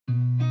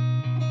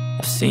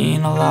I've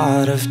seen a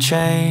lot of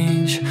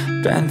change,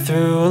 been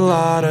through a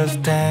lot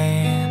of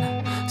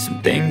pain.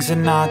 Some things are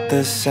not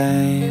the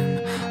same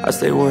as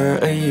they were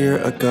a year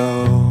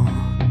ago,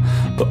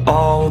 but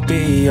all will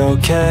be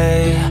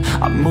okay.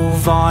 I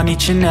move on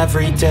each and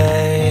every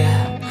day.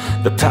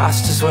 The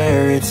past is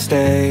where it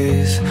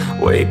stays,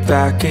 way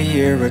back a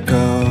year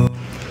ago.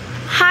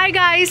 Hi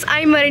guys,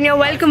 I'm Varenya.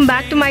 Welcome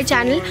back to my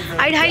channel.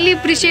 I'd highly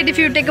appreciate if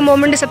you take a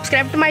moment to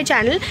subscribe to my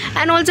channel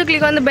and also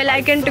click on the bell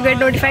icon to get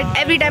notified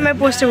every time I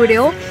post a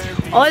video.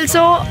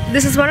 Also,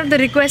 this is one of the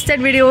requested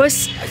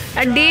videos,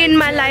 a day in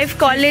my life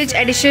college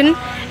edition,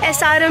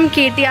 SRM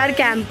KTR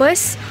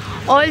campus.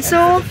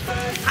 Also,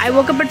 I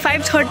woke up at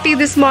 5:30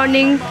 this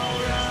morning.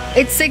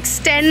 It's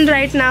 6:10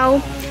 right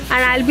now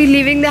and I'll be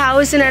leaving the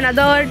house in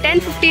another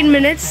 10-15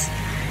 minutes.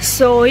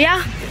 So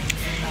yeah,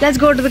 let's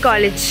go to the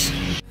college.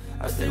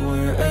 As they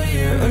were a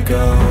year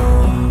ago,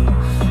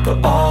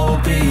 but all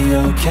will be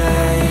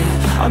okay.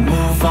 I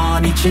move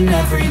on each and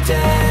every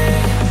day.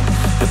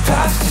 The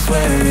past is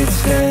where it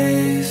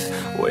stays,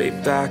 way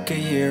back a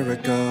year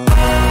ago.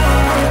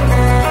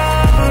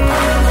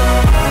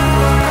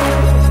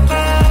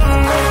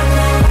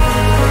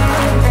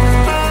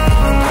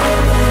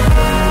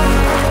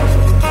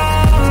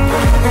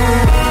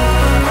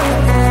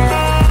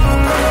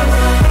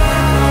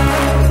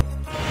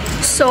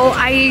 So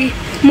I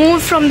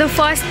moved from the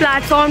first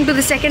platform to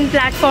the second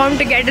platform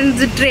to get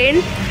into the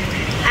train,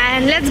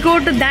 and let's go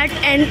to that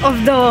end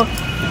of the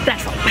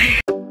platform.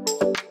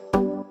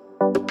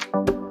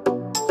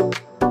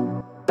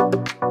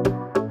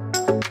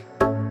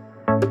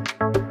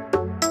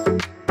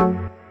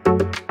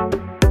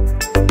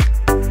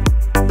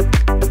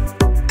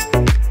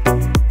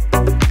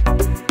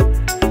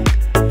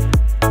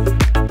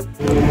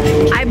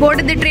 I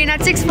boarded the train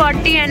at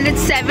 6:40 and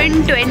it's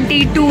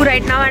 7:22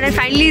 right now, and I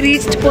finally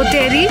reached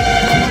Btech,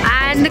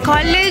 and the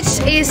college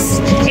is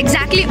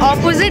exactly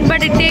opposite,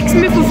 but it takes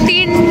me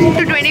 15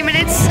 to 20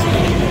 minutes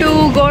to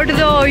go to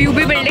the UB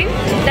building.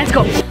 Let's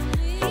go.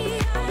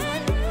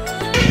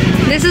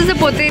 This is the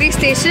Btech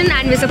station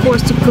and we're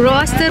supposed to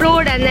cross the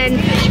road, and then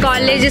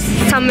college is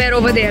somewhere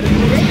over there.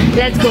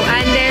 Let's go.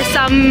 And there's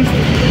some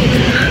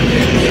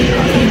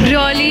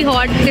really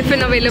hot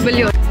tiffin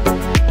available here.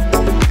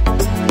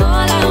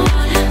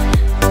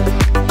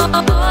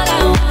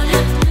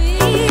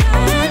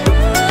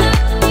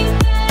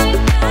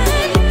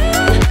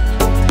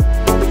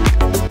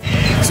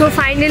 So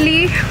finally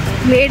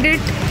made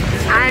it,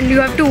 and you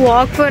have to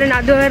walk for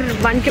another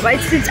 1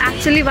 km. It's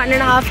actually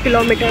 1.5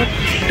 kilometers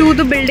to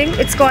the building.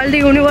 It's called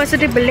the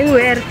University building,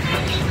 where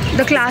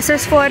the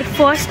classes for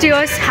first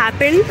years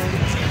happen,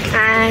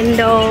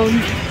 and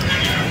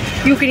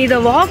you can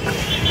either walk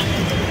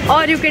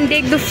or you can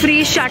take the free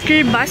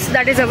shuttle bus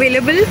that is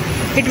available.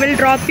 It will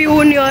drop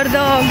you near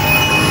the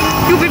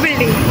UB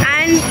building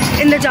and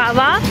in the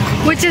Java,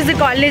 which is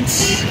the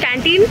college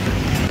canteen.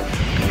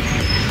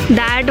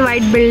 That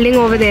white building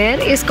over there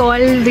is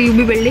called the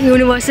UB building,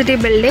 University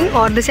building,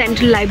 or the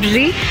Central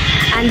Library,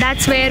 and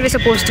that's where we're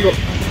supposed to go.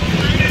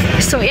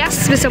 So yes,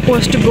 we're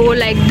supposed to go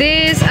like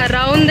this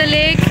around the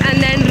lake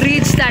and then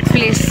reach that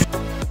place.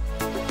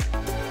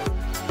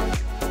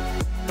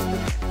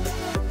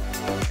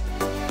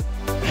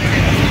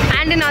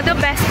 And another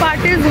best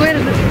part is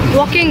we're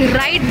walking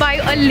right by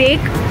a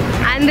lake,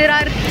 and there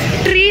are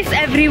trees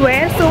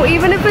everywhere. So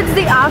even if it's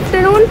the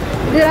afternoon,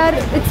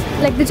 it's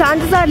like the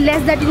chances are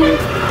less that you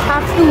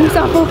have to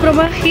suffer from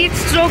a heat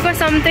stroke or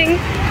something.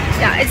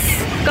 Yeah, it's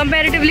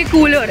comparatively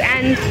cooler,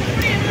 and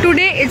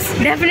today it's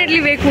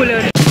definitely way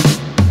cooler.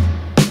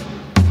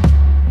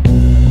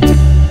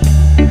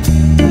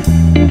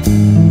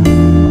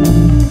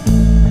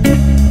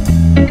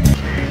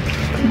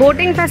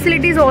 Boating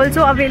facilities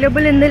also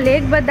available in the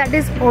lake, but that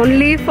is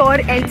only for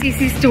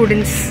NCC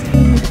students.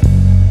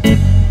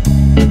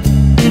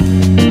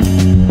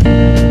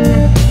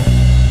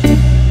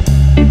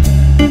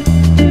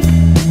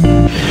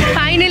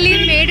 Finally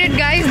made it,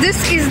 guys. This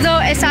is the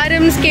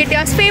SRM's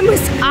KTR's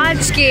famous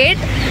arch gate,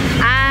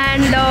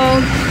 and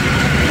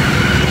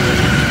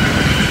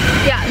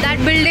yeah, that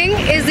building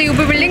is the UB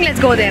building. Let's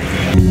go there.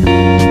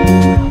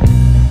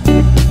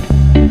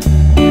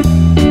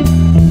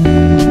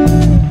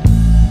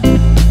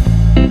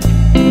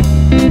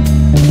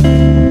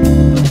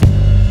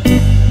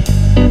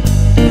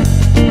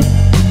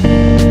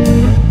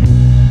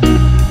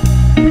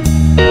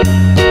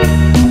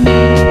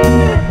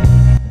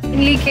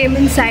 Came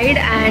inside,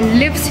 and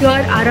lifts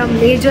here are a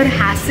major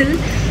hassle.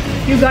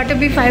 You got to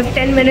be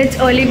 5-10 minutes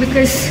early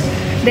because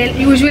there'll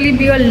usually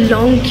be a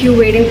long queue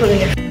waiting for the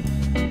lift.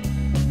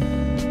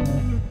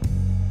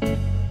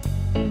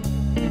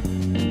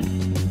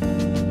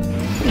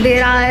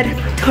 There are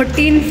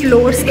 13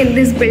 floors in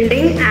this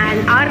building,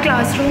 and our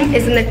classroom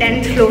is in the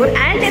 10th floor,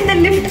 and in the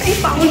lift I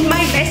found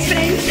my best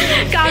friend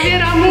Kavya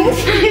Ramu.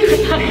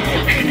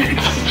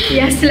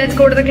 Yes, let's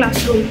go to the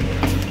classroom.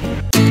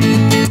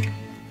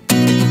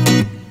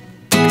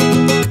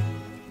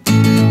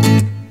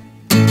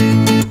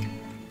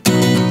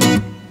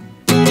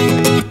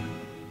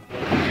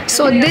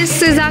 So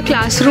this is our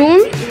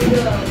classroom.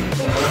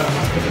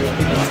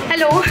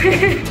 Hello.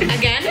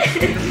 Again?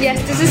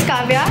 Yes, this is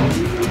Kavya,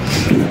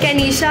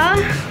 Kanisha,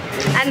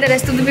 and the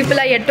rest of the people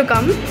are yet to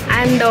come.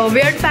 And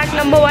weird fact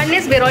number 1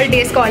 is we're all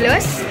day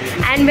scholars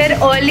and we're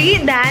early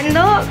than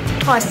the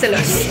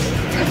hostelers.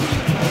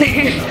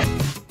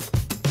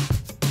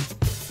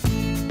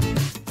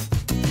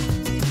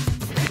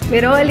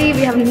 We're early,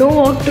 we have no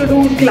work to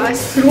do,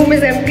 classroom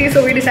is empty,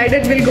 so we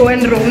decided we'll go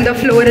and roam the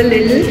floor a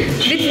little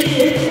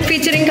with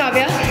featuring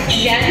Kavya.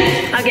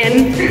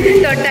 Again.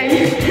 Third time.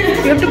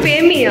 You have to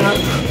pay me, yeah.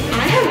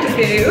 I have to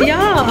pay you?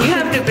 Yeah. You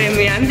have to pay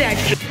me, I'm the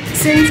actress.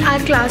 Since our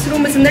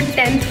classroom is in the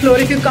 10th floor,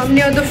 if you come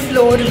near the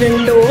floor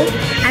window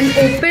and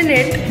open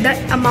it, the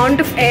amount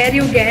of air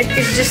you get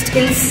is just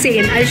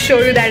insane. I'll show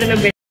you that in a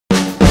bit.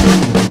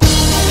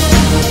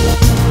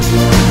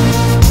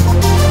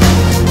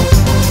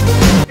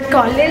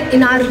 College,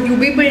 in our UB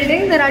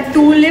building, there are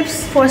 2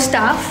 lifts for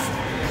staff,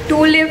 2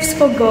 lifts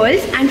for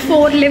girls and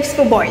 4 lifts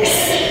for boys.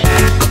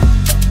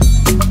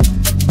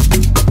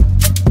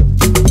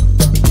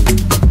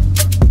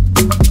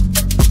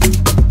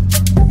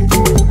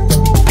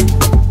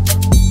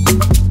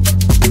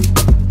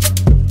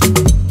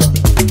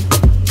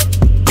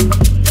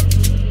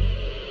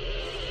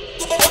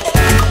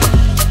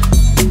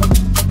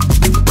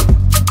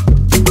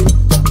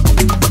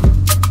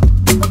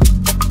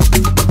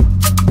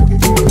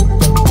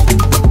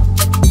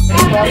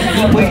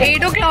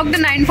 The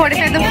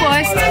 9:45, the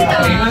first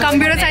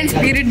computer science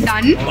period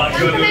done,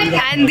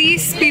 and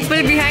these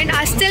people behind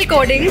are still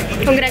coding.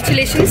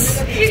 Congratulations.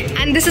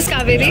 And this is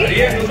Kaveri.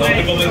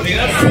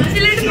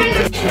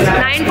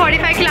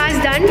 9:45 class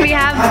done. We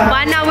have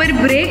 1 hour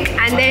break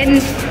and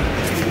then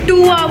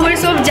 2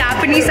 hours of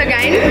Japanese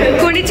again.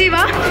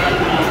 Konnichiwa.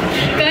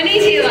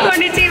 Konnichiwa.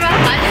 Konnichiwa.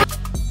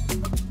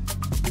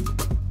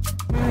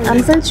 I'm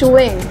still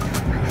chewing.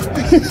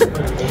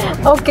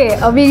 Okay,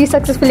 we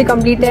successfully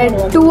completed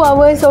 2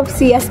 hours of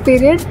CS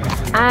period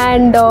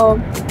and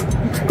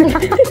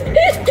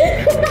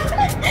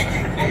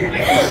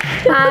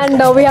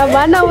we have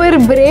 1 hour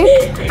break,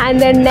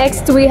 and then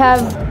next we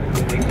have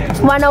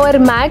 1 hour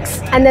max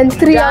and then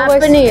 3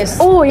 hours. Japanese.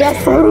 Oh yes,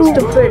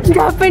 Stupid.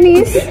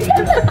 Japanese.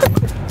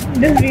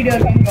 This video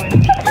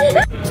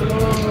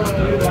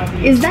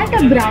is that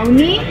a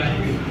brownie?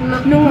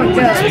 No,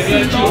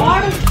 just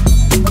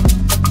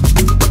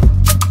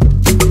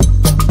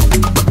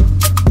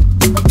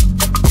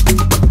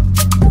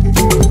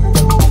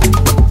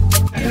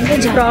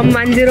From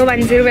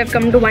 1010 we have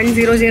come to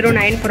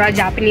 1009 for our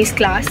Japanese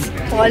class.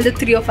 All the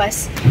 3 of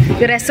us.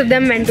 The rest of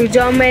them went to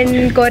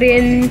German,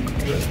 Korean,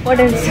 what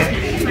else?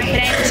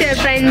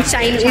 French,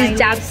 Chinese,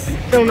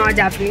 no, not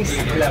Japanese.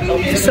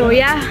 So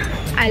yeah,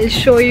 I'll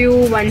show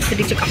you once the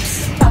teacher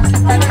comes.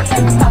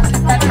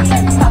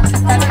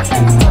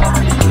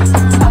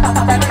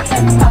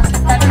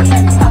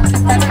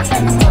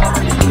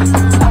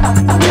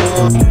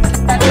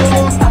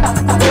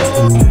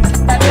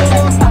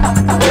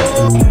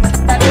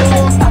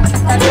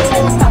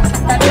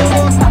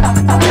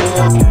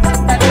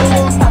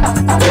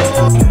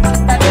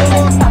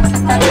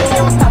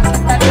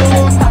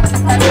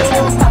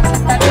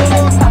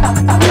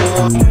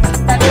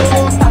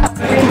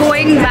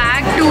 Going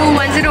back to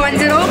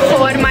 1010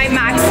 for my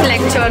max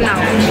lecture now.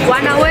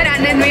 1 hour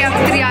and then we have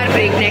 3 hour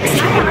break next.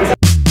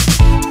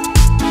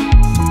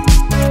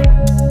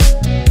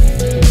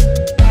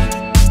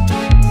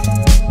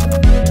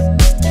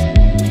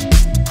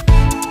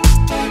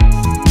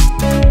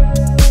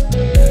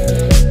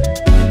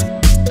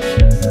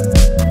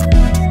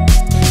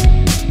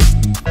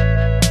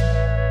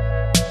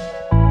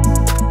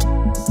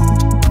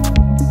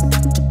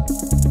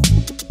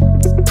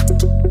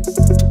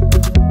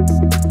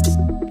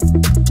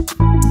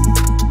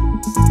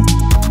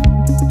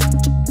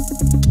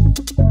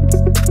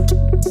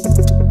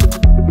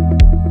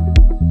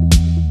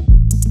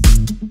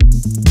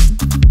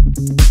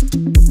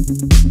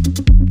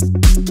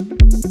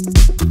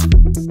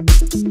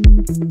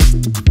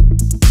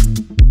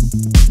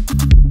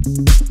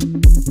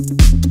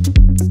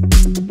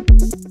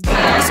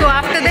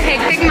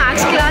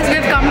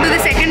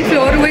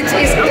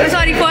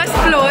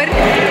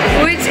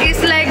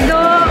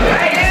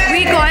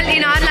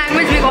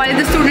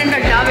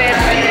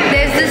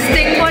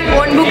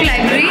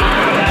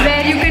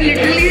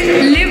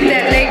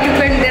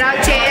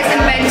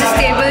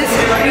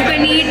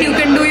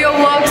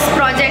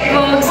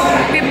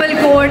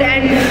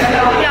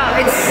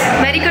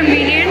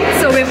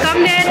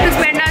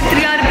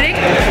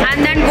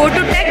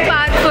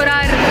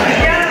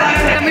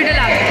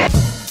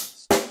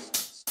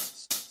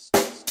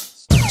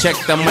 Check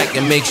the mic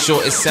and make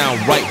sure it sound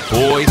right,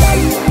 boys.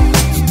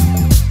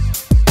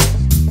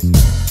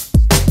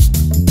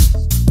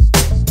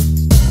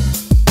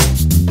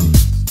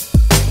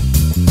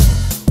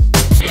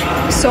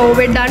 So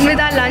we're done with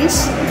our lunch.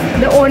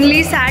 The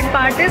only sad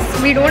part is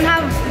we don't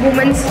have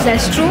women's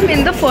restroom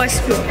in the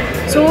first floor.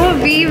 So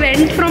we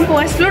went from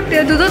first floor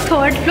to the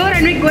third floor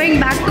and we're going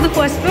back to the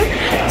first floor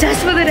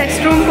just for the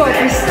restroom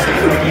purpose.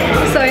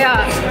 So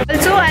yeah.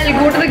 Also, I'll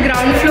go to the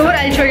ground floor,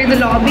 I'll show you the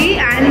lobby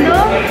and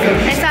the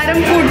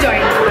SRM Food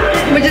Joint,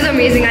 which is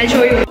amazing. I'll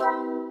show you.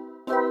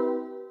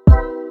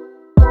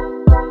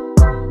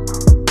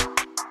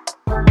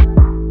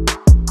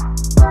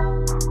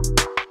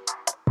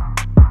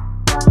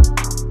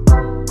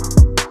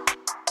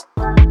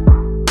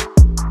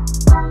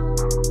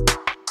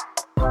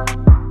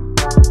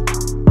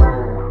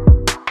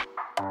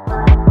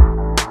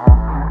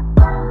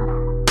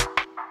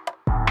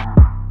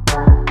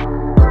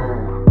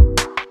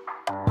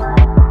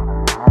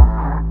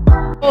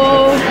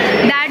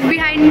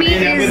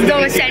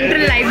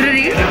 Central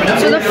library.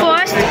 So the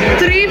first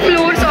 3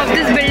 floors of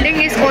this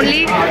building is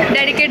only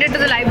dedicated to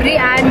the library,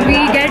 and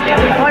we get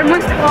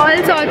almost all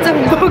sorts of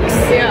books,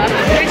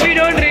 which we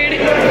don't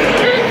read.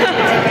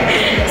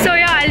 So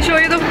yeah, I'll show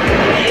you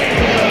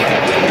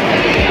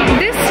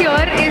this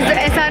here is the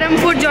SRM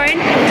Food Joint,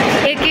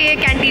 aka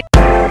canteen.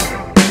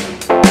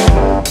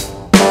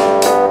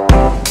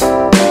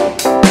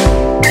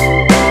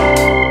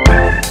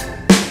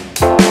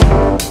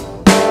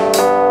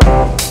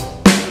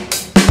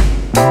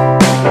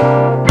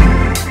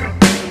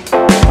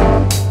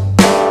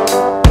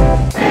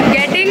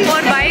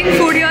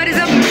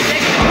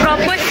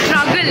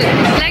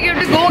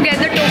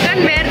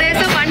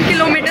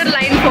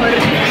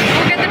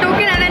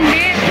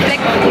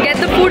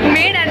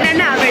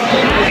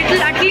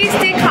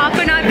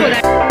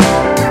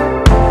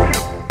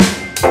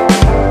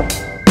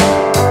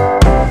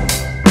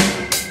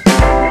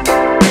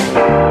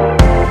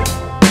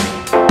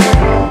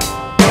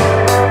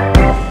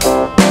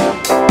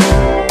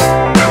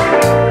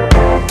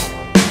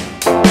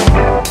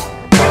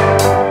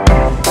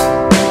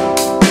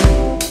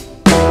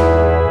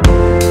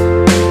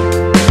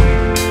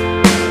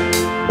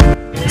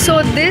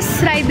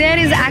 This right there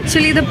is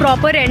actually the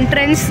proper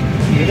entrance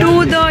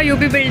to the UP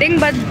building,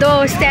 but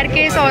the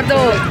staircase or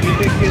the,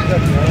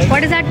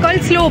 what is that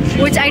called, slope,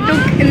 which I took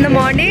in the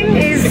morning,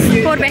 is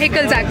for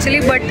vehicles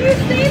actually. But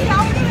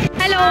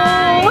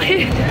hello.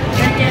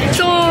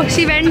 So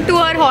she went to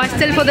her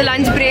hostel for the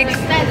lunch break.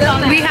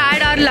 We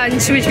had our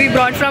lunch which we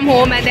brought from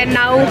home, and then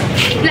now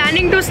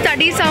planning to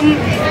study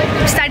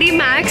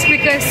max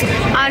because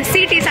our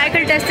CT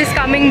cycle test is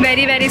coming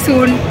very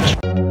soon.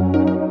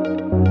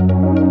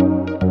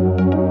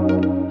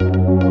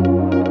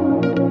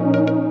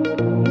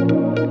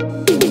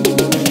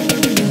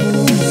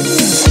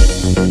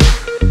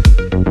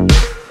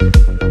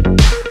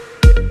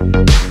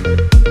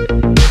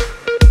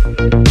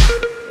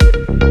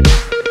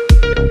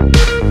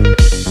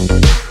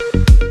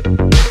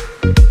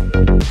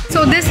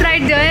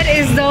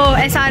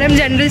 SRM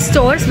General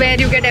Stores, where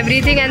you get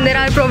everything, and there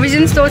are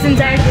provision stores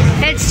inside,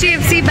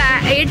 HDFC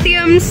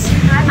ATMs,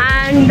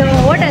 and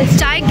what else?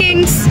 Chai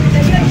Kings,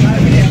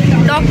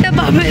 Dr.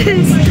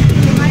 Bubbles,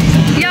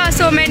 yeah,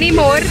 so many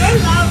more.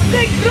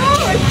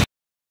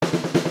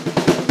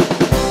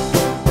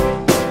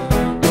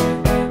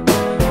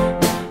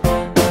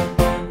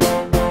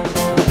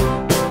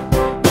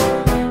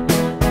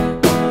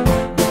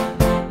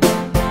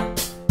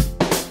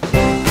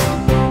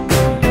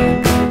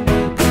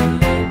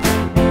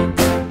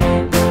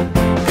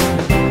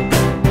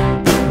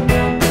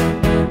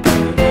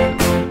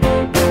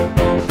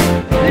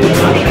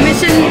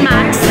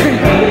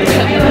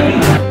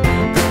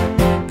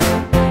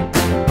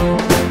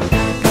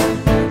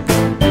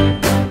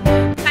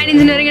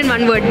 Engineering in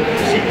one word.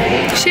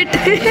 Shit.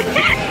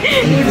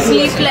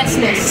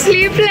 Sleeplessness.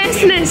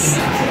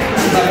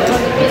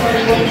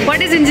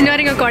 What is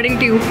engineering according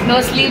to you?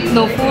 No sleep,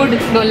 no food,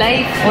 no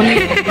life,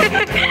 only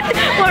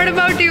What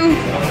about you?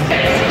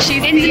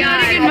 She's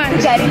engineering in one.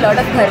 Carry a lot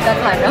of ghar ka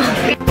khana.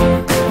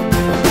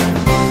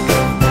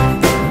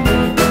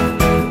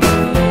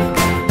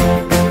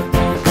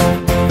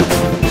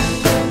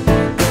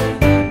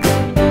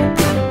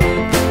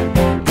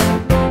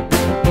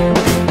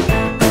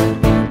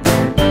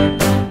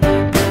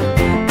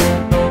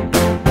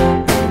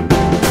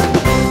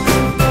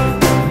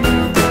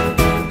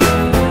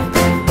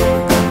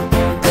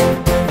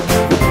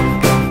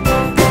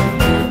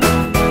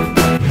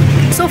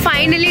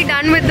 Finally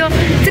done with the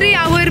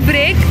 3-hour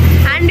break,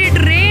 and it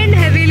rained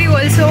heavily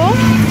also,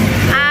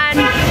 and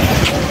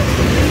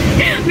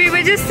we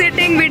were just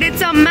sitting, we did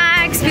some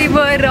max, we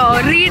were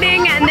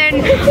reading, and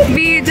then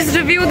we just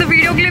reviewed the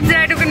video clips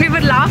that I took, and we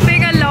were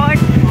laughing a lot,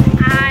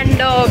 and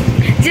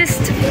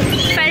just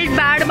felt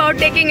bad about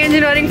taking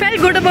engineering, felt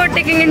good about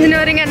taking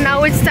engineering, and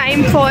now it's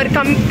time for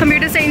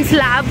computer science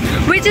lab,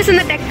 which is in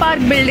the Tech Park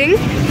building.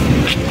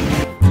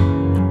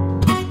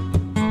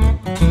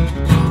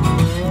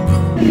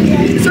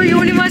 So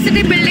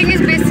university building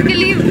is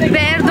basically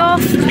where the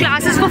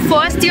classes for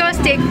first years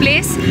take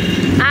place,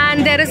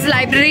 and there is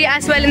library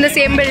as well in the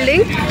same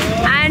building,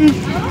 and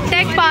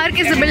Tech Park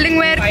is the building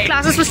where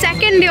classes for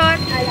second year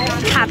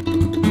happen.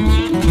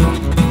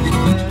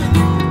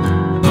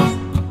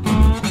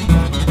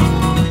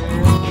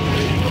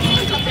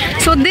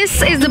 So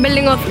this is the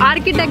building of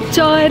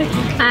architecture,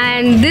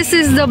 and this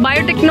is the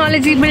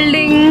biotechnology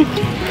building,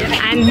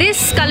 and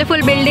this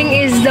colorful building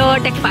is the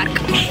Tech Park.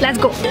 Let's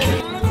go.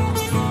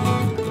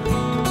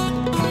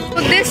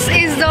 this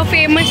is the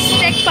famous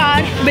Tech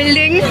Park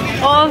building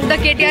of the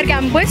KTR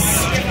campus,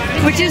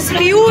 which is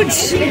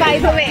huge, by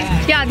the way.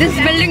 Yeah, this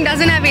building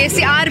doesn't have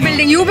AC. Our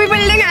building, UP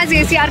building has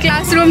AC. Our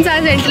classrooms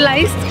are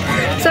centralized.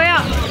 So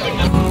yeah.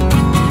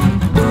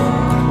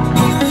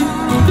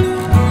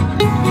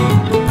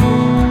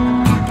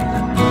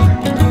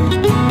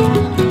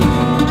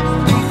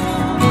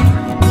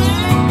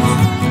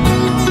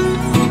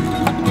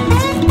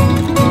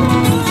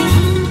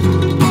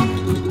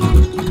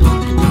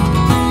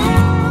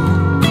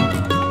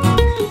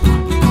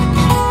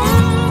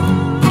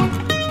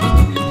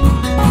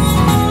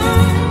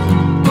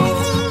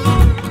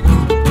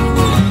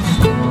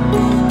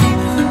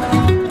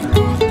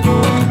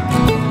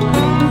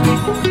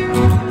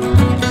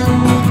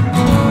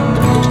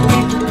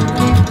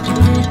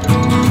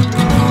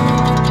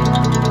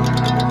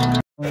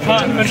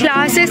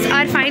 Classes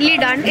are finally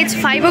done. It's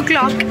 5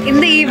 o'clock in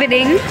the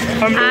evening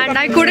and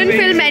I couldn't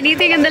film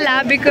anything in the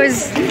lab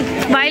because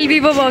while we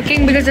were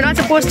working, because you're not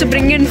supposed to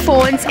bring in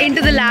phones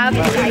into the lab.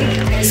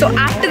 So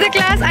after the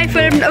class I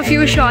filmed a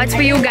few shots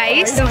for you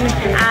guys,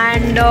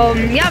 and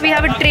yeah, we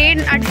have a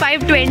train at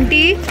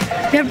 5:20.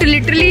 We have to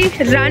literally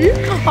run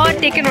or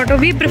take an auto.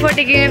 We prefer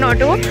taking an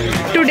auto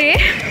today.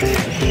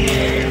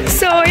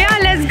 So yeah,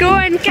 let's go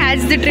and catch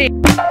the train.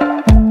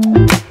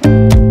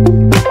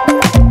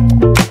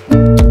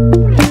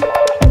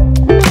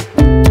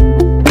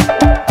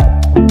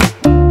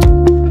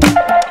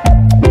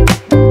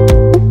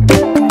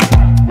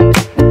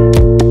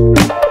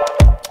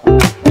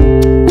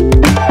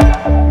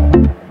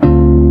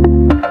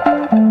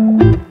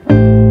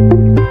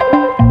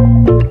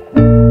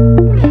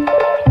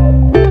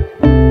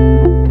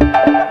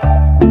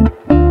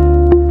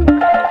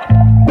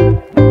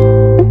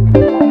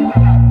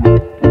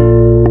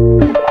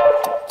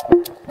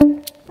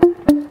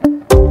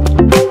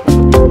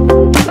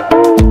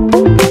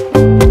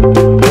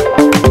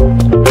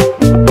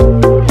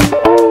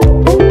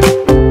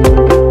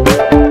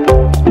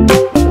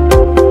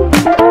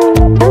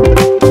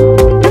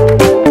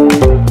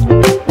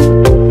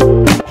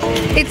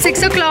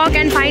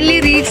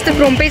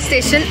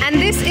 Station, and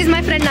this is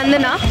my friend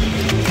Nandana.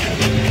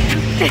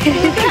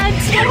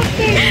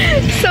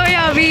 So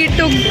yeah, we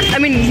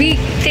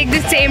take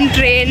the same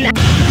train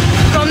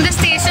from the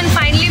station.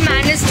 Finally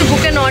managed to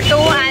book an auto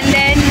and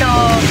then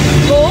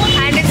go,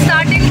 and it's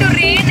starting to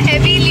rain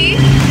heavily.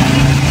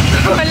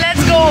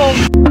 Let's go home.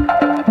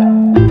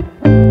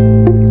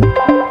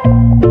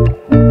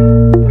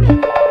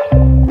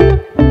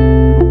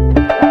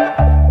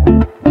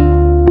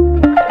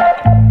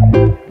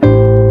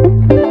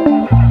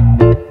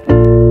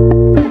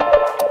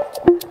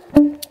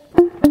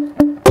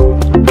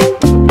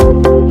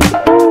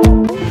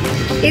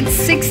 It's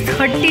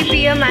 6:30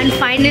 PM and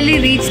finally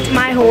reached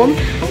my home.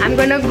 I'm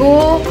gonna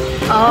go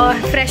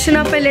freshen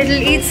up a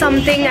little, eat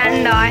something,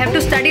 and I have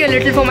to study a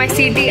little for my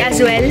CT as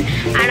well.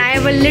 And I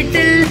have a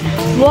little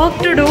work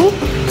to do,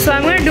 so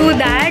I'm gonna do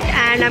that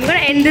and I'm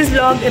gonna end this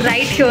vlog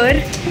right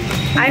here.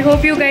 I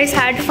hope you guys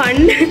had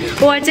fun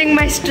watching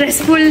my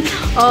stressful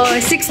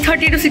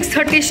 6:30 to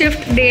 6:30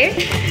 shift day.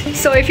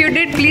 So if you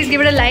did, please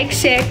give it a like,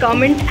 share,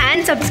 comment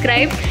and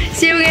subscribe.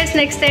 See you guys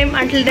next time.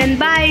 Until then,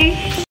 bye.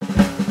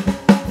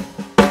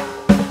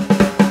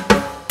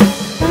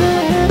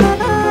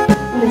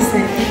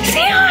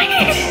 Say hi!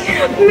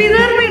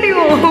 Mirror video!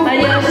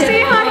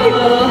 Say hi!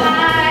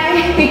 Hi!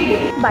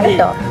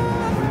 Biter.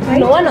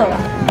 No.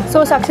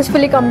 So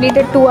successfully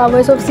completed 2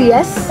 hours of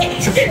CS.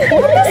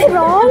 What is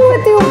wrong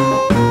with you?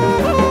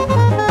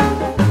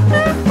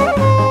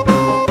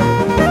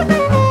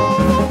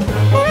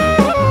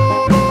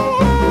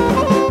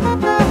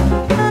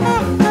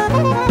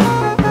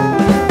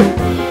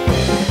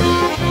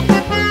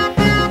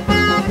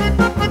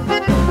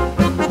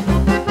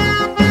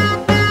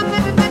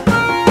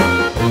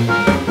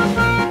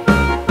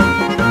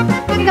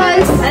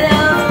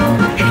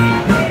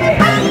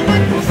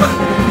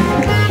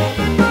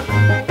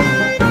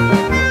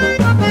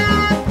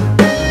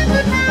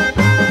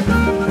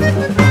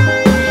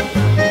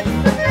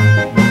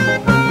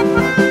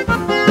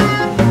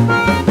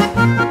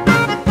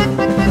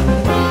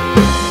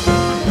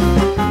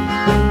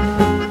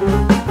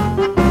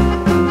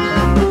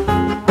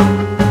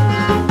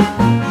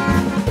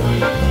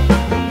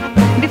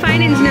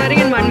 Define engineering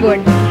in one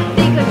word.